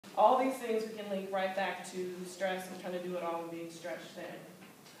all these things we can link right back to stress and trying to do it all and being stretched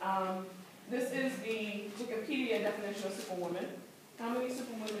thin. This is the Wikipedia definition of superwoman. How many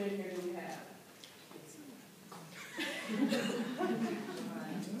superwomen in here do we have?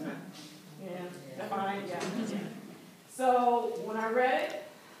 Yeah, fine, yeah. So when I read it,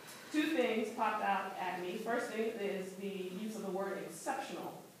 two things popped out at me. First thing is the use of the word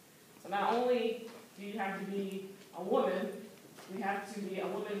exceptional. So not only do you have to be a woman, we have to be a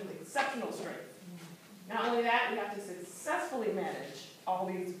woman with exceptional strength. Not only that, we have to successfully manage all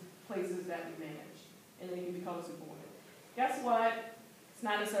these places that we manage, and then you can become a superwoman. Guess what? It's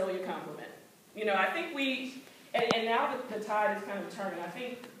not necessarily a compliment. You know, I think and now that the tide is kind of turning, I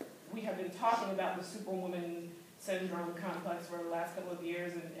think we have been talking about the Superwoman Syndrome complex for the last couple of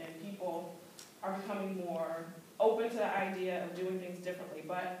years, and people are becoming more open to the idea of doing things differently.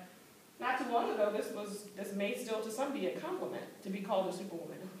 But not too long ago, this may still to some be a compliment to be called a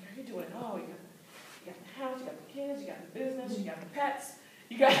superwoman. Oh, how are you doing? Oh, you got the house, you got the kids, you got the business, you got the pets,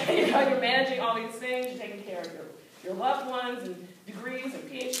 you're managing all these things, you're taking care of your loved ones and degrees and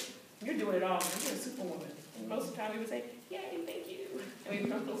PhD. You're doing it all. You're a superwoman. And most of the time we would say, yay, thank you. And we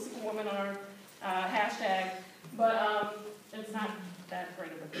put a little superwoman on our hashtag. But it's not that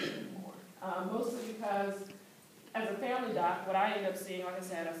great of a thing anymore. Mostly because as a family doc, what I end up seeing, like I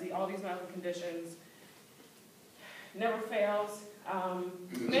said, I see all these medical conditions, never fails.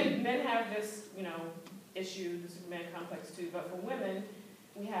 Men have this, issue, the Superman complex too, but for women,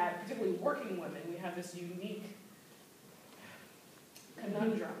 we have, particularly working women, we have this unique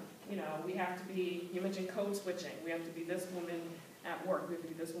conundrum. We have to be, you mentioned code switching, we have to be this woman at work, we have to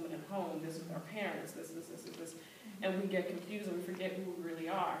be this woman at home, this is our parents, this, and we get confused and we forget who we really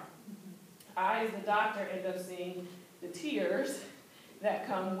are. I, as the doctor, end up seeing the tears that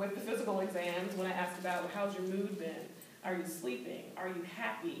come with the physical exams when I ask about, well, how's your mood been? Are you sleeping? Are you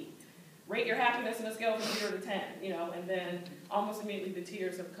happy? Rate your happiness on a scale from 0 to 10, and then almost immediately the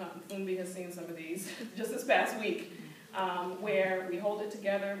tears have come. Fumbi has seen some of these just this past week, where we hold it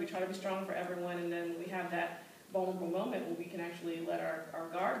together, we try to be strong for everyone, and then we have that vulnerable moment where we can actually let our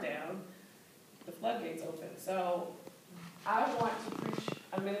guard down, the floodgates open. So I want to preach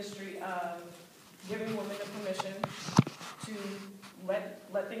a ministry of giving women the permission to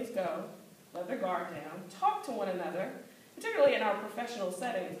let things go, let their guard down, talk to one another, particularly in our professional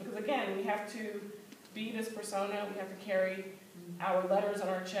settings, because again, we have to be this persona, we have to carry our letters on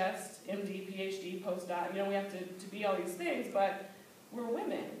our chest, MD, PhD, postdoc, we have to be all these things, but we're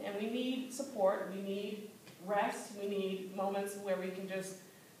women, and we need support, we need rest, we need moments where we can just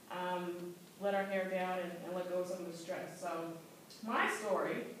let our hair down and let go of some of the stress. So my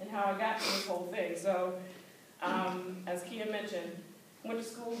story and how I got to this whole thing. So as Kia mentioned, went to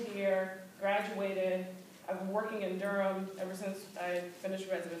school here, graduated. I've been working in Durham ever since I finished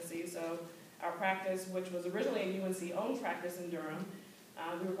residency. So our practice, which was originally a UNC-owned practice in Durham,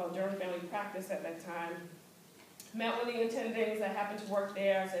 we were called Durham Family Practice at that time. Met with the attendings that happened to work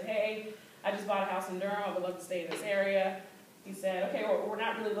there. I said, hey, I just bought a house in Durham. I would love to stay in this area. He said, okay, well, we're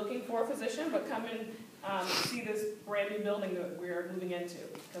not really looking for a physician, but come and see this brand new building that we're moving into,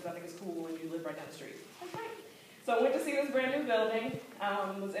 because I think it's cool when you live right down the street. Okay. So I went to see this brand new building,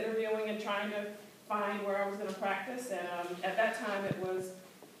 was interviewing and trying to find where I was going to practice, and at that time it was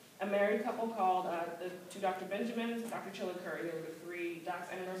a married couple called the two Dr. Benjamins, Dr. Chillicurry. They were the three docs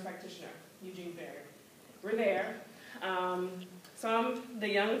and a nurse practitioner, Eugene Berry. We're there. So I'm the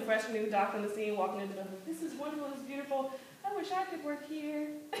young, fresh, new doc on the scene, walking into the, this is wonderful, this is beautiful. I wish I could work here.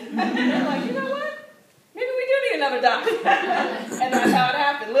 And they're like, you know what? Maybe we do need another doc. And that's how it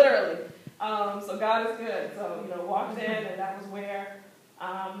happened, literally. So God is good. So, walked in, and that was where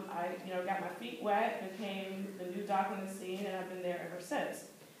I, got my feet wet, became the new doc on the scene, and I've been there ever since.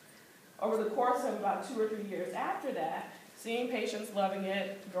 Over the course of about 2 or 3 years after that, seeing patients, loving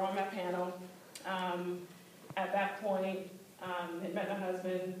it, growing my panel. At that point, had met my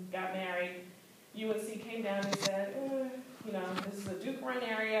husband, got married. UNC came down and said, this is a Duke run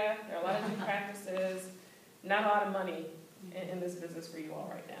area, there are a lot of Duke practices, not a lot of money in this business for you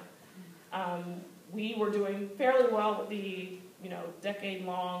all right now. We were doing fairly well with the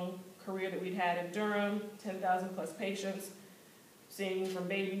decade-long career that we'd had in Durham, 10,000 plus patients, seeing from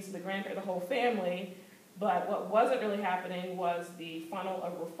babies to the grandparents, the whole family. But what wasn't really happening was the funnel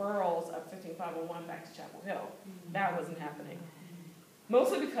of referrals of 15501 back to Chapel Hill. That wasn't happening.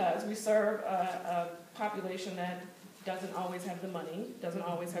 Mostly because we serve a population that doesn't always have the money, doesn't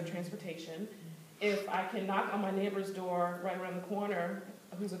always have transportation. If I can knock on my neighbor's door right around the corner,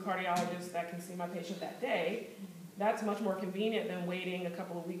 who's a cardiologist that can see my patient that day, that's much more convenient than waiting a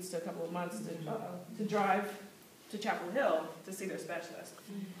couple of weeks to a couple of months to drive to Chapel Hill to see their specialist.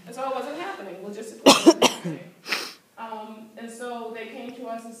 And so it wasn't happening, logistically. It wasn't happening. And so they came to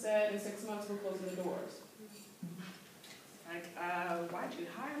us and said, in 6 months, we're closing the doors. Like, why'd you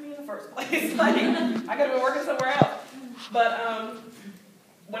hire me in the first place? Like, I could have been working somewhere else. But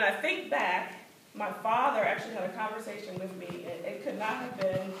when I think back, my father actually had a conversation with me. It could not have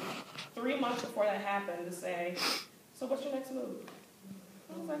been 3 months before that happened to say, so what's your next move?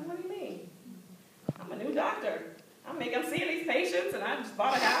 I was like, what do you mean? I'm a new doctor. I'm seeing these patients, and I just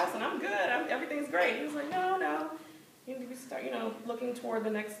bought a house, and I'm good. Everything's great. He was like, no. You need to start, looking toward the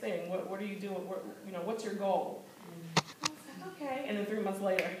next thing. What are you doing? What's your goal? I was like, okay. And then 3 months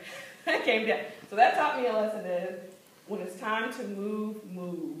later, I came down. So that taught me a lesson is, when it's time to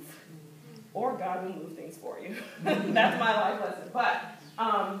move. Or God will move things for you. That's my life lesson. But,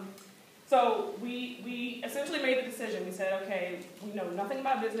 so we essentially made the decision. We said, okay, we know nothing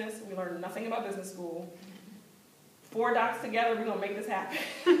about business. We learned nothing about business school. 4 docs together, we're going to make this happen.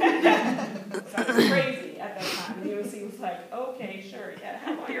 Sounds crazy at that time. The UNC was like, okay, sure, yeah,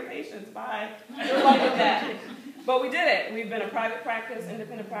 have all your patients, bye. Good luck with that. But we did it. We've been a private practice,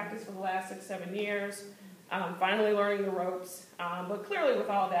 independent practice for the last 6, 7 years. Finally learning the ropes. But clearly with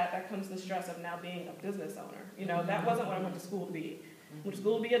all that comes the stress of now being a business owner. That wasn't what I went to school to be. I went to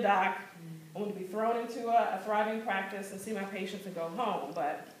school to be a doc. I wanted to be thrown into a thriving practice and see my patients and go home.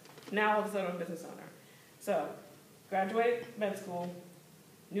 But now all of a sudden I'm a business owner. So, graduated med school,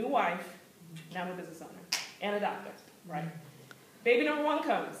 new wife, now I'm a business owner, and a doctor, right? Baby number 1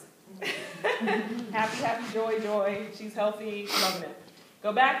 comes. Happy, joy. She's healthy, loving it.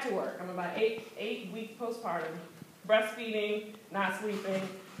 Go back to work. I'm about 8 weeks postpartum, breastfeeding, not sleeping,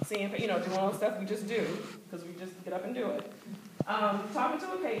 seeing, doing all the stuff we just do, because we just get up and do it. Talking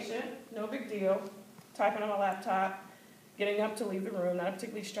to a patient, no big deal. Typing on my laptop, getting up to leave the room, not a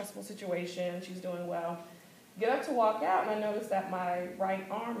particularly stressful situation. She's doing well. Get up to walk out, and I noticed that my right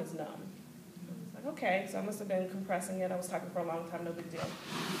arm is numb. I was like, okay, so I must have been compressing it. I was talking for a long time, no big deal.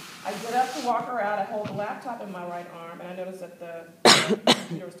 I get up to walk her out. I hold the laptop in my right arm, and I noticed that the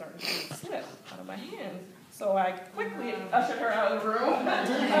computer was starting to slip out of my hands. So I quickly ushered her out of the room.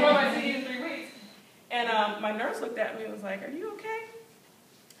 I'm on my CD in 3 weeks. And my nurse looked at me and was like, are you okay?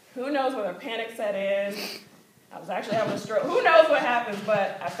 Who knows whether panic set in. I was actually having a stroke. Who knows what happens,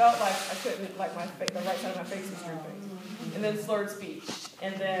 but I felt like I couldn't, like the right side of my face was drooping. And then slurred speech.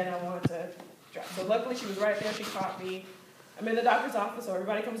 And then I wanted to drop. So luckily she was right there. She caught me. I'm in the doctor's office, so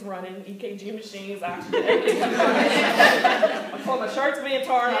everybody comes running. EKG machines, oxygen, everything comes running. My shirt's being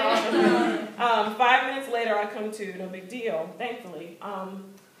torn off. 5 minutes later, I come to, no big deal, thankfully.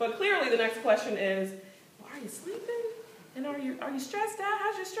 But clearly the next question is, well, are you sleeping? And are you stressed out?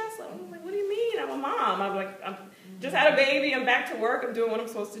 How's your stress level? I'm like, what do you mean? I'm a mom. I'm just had a baby. I'm back to work. I'm doing what I'm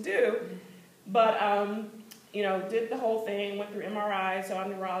supposed to do. But, did the whole thing, went through MRI, so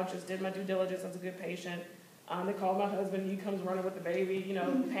I'm a neurologist, did my due diligence as a good patient. They called my husband. He comes running with the baby,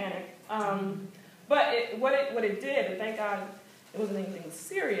 panic. But what it did, and thank God it wasn't anything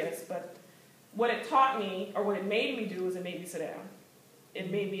serious, but what it taught me, or what it made me do, is it made me sit down.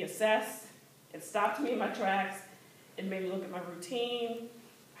 It made me assess. It stopped me in my tracks. It made me look at my routine,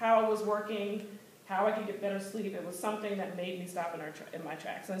 how I was working, how I could get better sleep. It was something that made me stop in my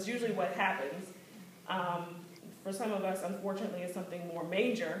tracks. And that's usually what happens. For some of us, unfortunately, it's something more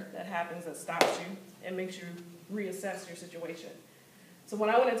major that happens that stops you and makes you reassess your situation. So what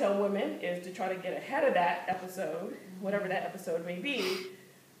I want to tell women is to try to get ahead of that episode, whatever that episode may be,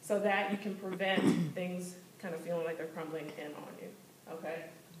 so that you can prevent things kind of feeling like they're crumbling in on you. Okay?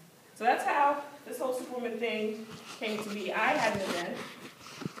 So that's how this whole Superwoman thing came to be. I had an event.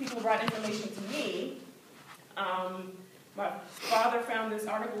 People brought information to me. My father found this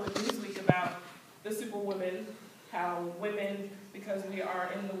article in Newsweek about the Superwoman, how women, because we are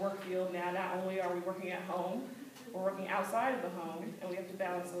in the work field now, not only are we working at home, we're working outside of the home, and we have to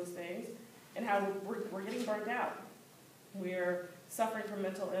balance those things, and how we're getting burnt out. We're suffering from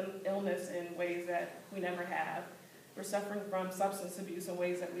mental illness in ways that we never have. We're suffering from substance abuse in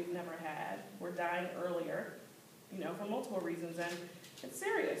ways that we've never had. We're dying earlier, for multiple reasons, and it's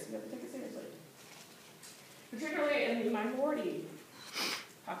serious. We have to take it seriously. Particularly in the minority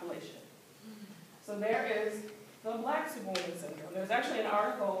population. So there is the Black Superwoman Syndrome. There's actually an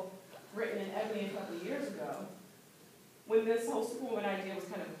article written in Ebony a couple of years ago when this whole Superwoman idea was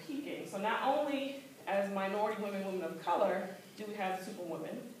kind of peaking. So not only as minority women of color do we have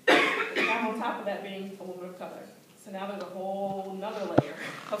Superwoman, but now on top of that being a woman of color. So now there's a whole nother layer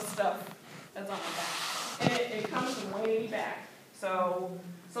of stuff that's on my back. And it comes from way back. So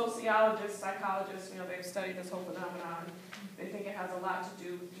sociologists, psychologists, they've studied this whole phenomenon. They think it has a lot to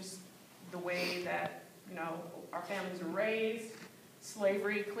do with just the way that You know, our families were raised,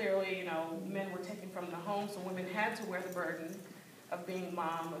 slavery, clearly, you know, men were taken from the home, so women had to wear the burden of being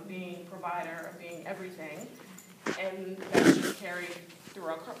mom, of being provider, of being everything, and that's just carried through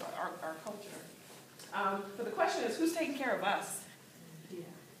our culture. So the question is, who's taking care of us?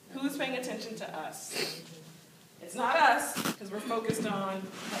 Who's paying attention to us? It's not us, because we're focused on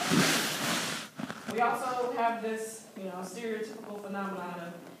us. We also have this, you know, stereotypical phenomenon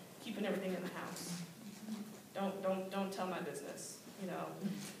of keeping everything in the house. Don't tell my business. You know,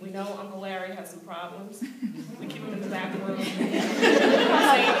 we know Uncle Larry has some problems. We keep him in the back room. He's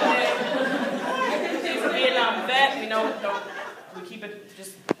a Vietnam vet. We know, we keep it,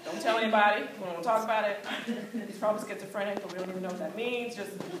 just don't tell anybody. We don't want to talk about it. He's probably schizophrenic, but we don't even know what that means.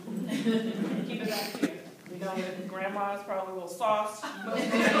 Just keep it back here. We know that grandma's probably a little sauce.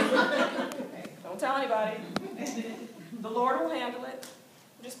 Don't tell anybody. The Lord will handle it.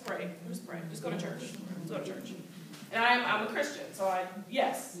 Just pray. Just pray. Just go to church. Just go to church. And I'm a Christian, so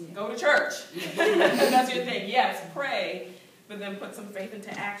yes, go to church. That's your thing. Yes, pray, but then put some faith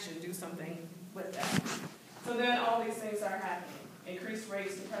into action. Do something with that. So then all these things are happening. Increased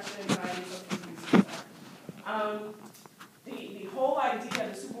rates, depression, anxiety, social suicide. The whole idea,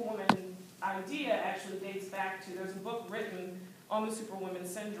 the Superwoman idea, actually dates back to, there's a book written on the Superwoman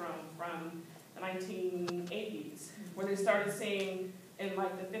Syndrome from the 1980s, where they started seeing in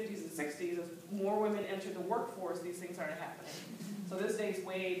like the 50s and 60s, as more women entered the workforce, these things started happening. So this dates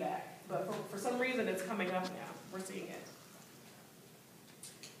way back. But for some reason, it's coming up now. We're seeing it.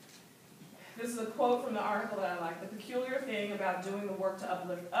 This is a quote from the article that I like. The peculiar thing about doing the work to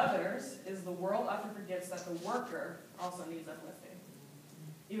uplift others is the world often forgets that the worker also needs uplifting.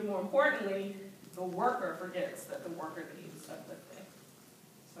 Even more importantly, the worker forgets that the worker needs uplifting.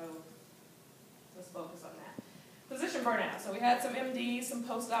 So let's focus on that. Physician burnout. So we had some MDs, some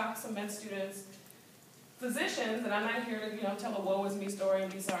postdocs, some med students, physicians, and I'm not here to tell a woe is me story and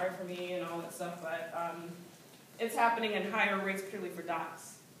be sorry for me and all that stuff, but it's happening in higher rates, particularly for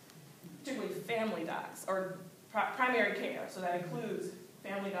docs, particularly family docs or primary care. So that includes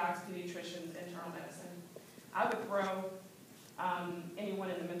family docs, pediatricians, internal medicine. I would throw anyone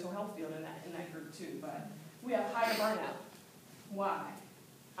in the mental health field in that group too, but we have higher burnout. Why?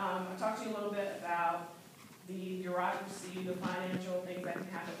 I talked to you a little bit about the bureaucracy, the financial things that can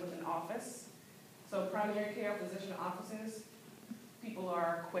happen with an office. So primary care physician offices, people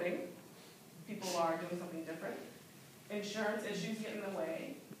are quitting. People are doing something different. Insurance issues get in the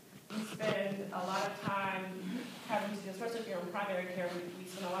way. We spend a lot of time having to, especially if you're in primary care, we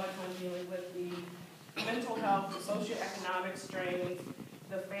spend a lot of time dealing with the mental health, the socioeconomic strains,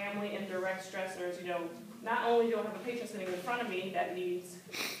 the family indirect stressors. Not only do I have a patient sitting in front of me that needs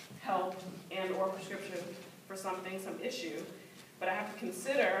help and or prescription for something, some issue, but I have to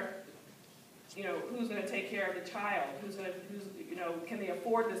consider, who's going to take care of the child, can they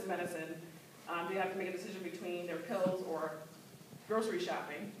afford this medicine? Do you have to make a decision between their pills or grocery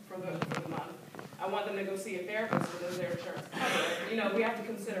shopping for the month? I want them to go see a therapist, but does their insurance cover it? We have to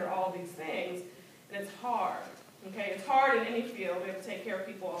consider all these things, and it's hard. Okay, it's hard in any field. We have to take care of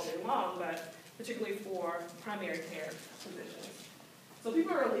people all day long, but particularly for primary care physicians. So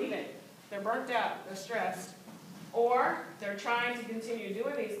people are leaving. They're burnt out. They're stressed. Or they're trying to continue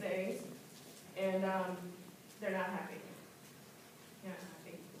doing these things, and they're not happy. They're not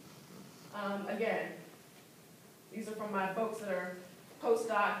happy. Again, these are from my folks that are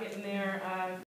postdoc getting their